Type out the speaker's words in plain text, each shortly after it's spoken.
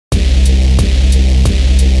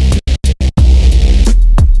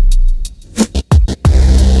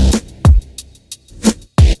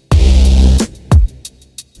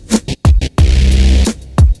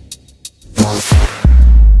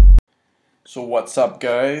So what's up,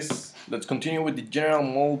 guys? Let's continue with the general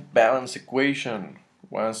mole balance equation.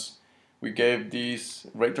 Once we gave this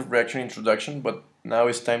rate of reaction introduction, but now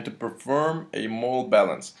it's time to perform a mole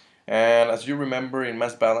balance. And as you remember, in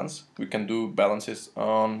mass balance we can do balances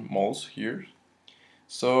on moles here.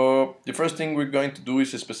 So the first thing we're going to do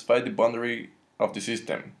is specify the boundary of the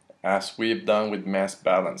system, as we've done with mass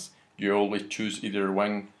balance. You always choose either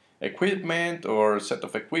one equipment or set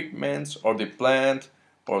of equipments, or the plant,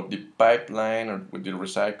 or the pipeline, or with the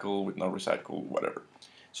recycle, with no recycle, whatever.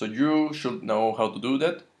 So you should know how to do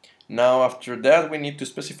that. Now after that we need to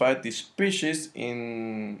specify the species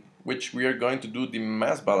in which we are going to do the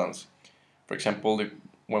mass balance. For example,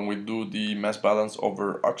 when we do the mass balance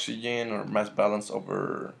over oxygen or mass balance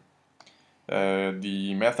over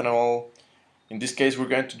the methanol, in this case we're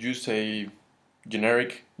going to use a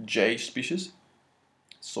generic J species.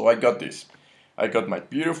 So I got this. I got my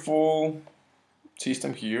beautiful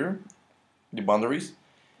system here, the boundaries.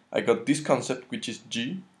 I got this concept, which is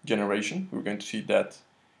G, generation. We're going to see that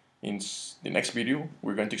in the next video.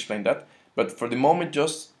 We're going to explain that. But for the moment,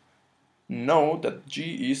 just know that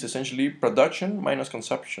G is essentially production minus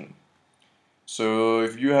consumption. So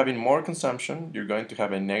if you're having more consumption, you're going to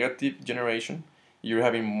have a negative generation. If you're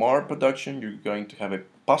having more production, you're going to have a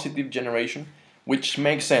positive generation, which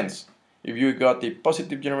makes sense. If you got a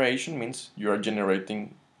positive generation, means you are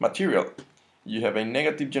generating material. You have a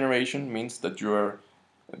negative generation, means that you are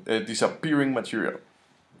disappearing material.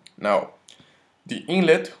 Now, the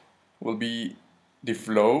inlet will be the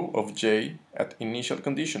flow of J at initial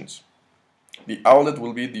conditions. The outlet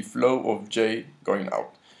will be the flow of J going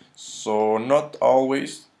out. So not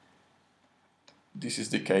always this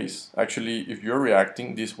is the case. Actually, if you're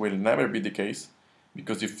reacting, this will never be the case,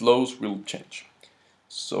 because the flows will change.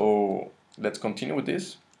 So let's continue with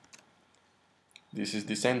this. This is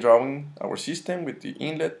the same drawing, our system, with the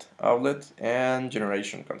inlet, outlet, and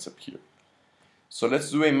generation concept here. So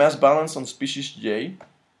let's do a mass balance on species J.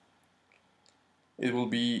 It will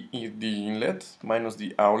be the inlet minus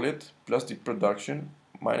the outlet plus the production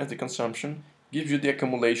minus the consumption gives you the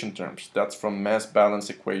accumulation terms. That's from mass balance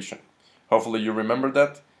equation. Hopefully you remember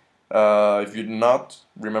that. If you do not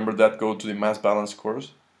remember that, go to the mass balance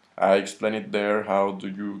course. I explain it there how do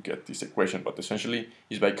you get this equation, but essentially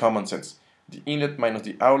it's by common sense. The inlet minus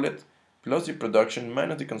the outlet plus the production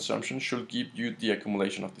minus the consumption should give you the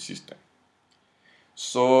accumulation of the system.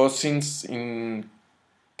 So since in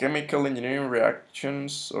chemical engineering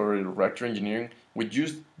reactions or reactor engineering we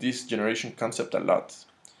use this generation concept a lot,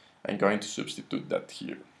 I'm going to substitute that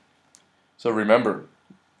here. So remember,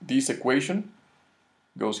 this equation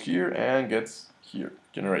goes here and gets here,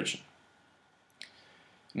 generation.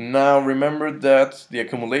 Now remember that the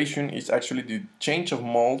accumulation is actually the change of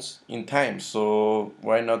moles in time, so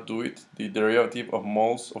why not do it? The derivative of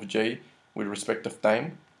moles of J with respect of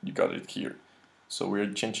time, you got it here. So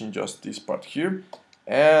we're changing just this part here,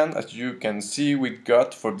 and as you can see, we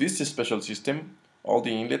got for this special system all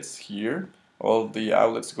the inlets here, all the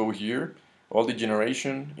outlets go here, all the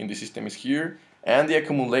generation in the system is here, and the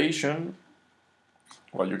accumulation,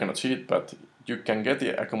 well, you cannot see it, but you can get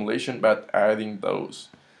the accumulation by adding those.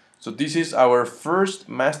 So this is our first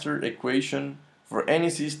master equation for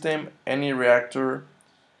any system, any reactor,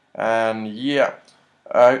 and yeah,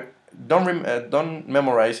 don't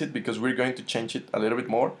memorize it because we're going to change it a little bit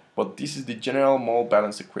more, but this is the general mole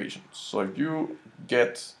balance equation. So if you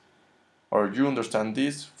get or you understand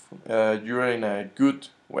this, you're in a good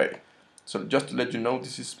way. So just to let you know,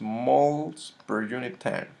 this is moles per unit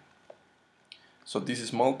time. So this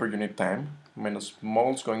is mole per unit time minus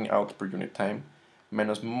moles going out per unit time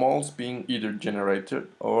minus moles being either generated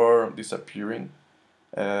or disappearing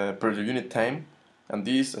per unit time, and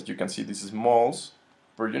this, as you can see, this is moles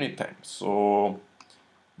per unit time. So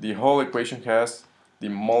the whole equation has the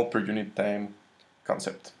mole per unit time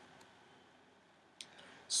concept.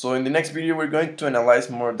 So in the next video we're going to analyze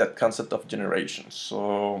more that concept of generation.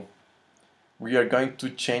 So we are going to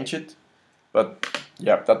change it, but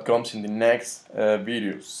yeah, that comes in the next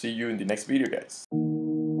video. See you in the next video, guys.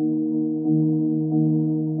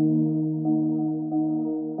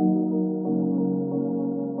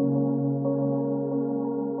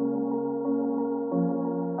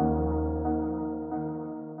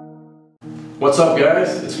 What's up,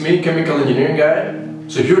 guys? It's me, Chemical Engineering Guy.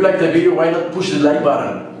 So if you like the video, why not push the like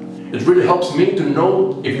button? It really helps me to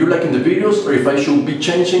know if you're liking the videos, or if I should be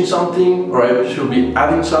changing something, or I should be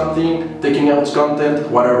adding something, taking out content,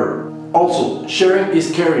 whatever. Also, sharing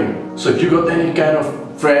is caring. So if you got any kind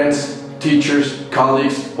of friends, teachers,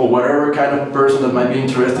 colleagues, or whatever kind of person that might be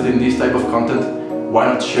interested in this type of content, why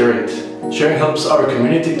not share it? Sharing helps our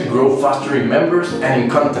community to grow faster in members and in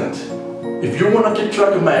content. If you want to keep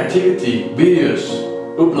track of my activity, videos,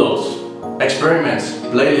 uploads, experiments,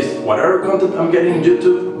 playlists, whatever content I'm getting on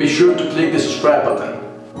YouTube, be sure to click the subscribe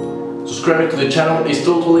button. Subscribing to the channel is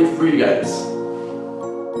totally free, guys.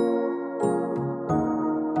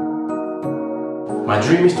 My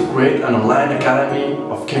dream is to create an online academy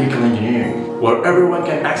of chemical engineering, where everyone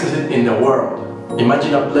can access it in the world.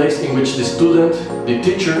 Imagine a place in which the student, the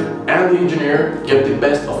teacher, and the engineer get the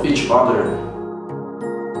best of each other.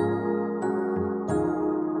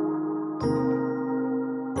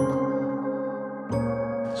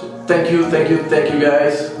 So thank you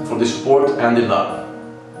guys for the support and the love.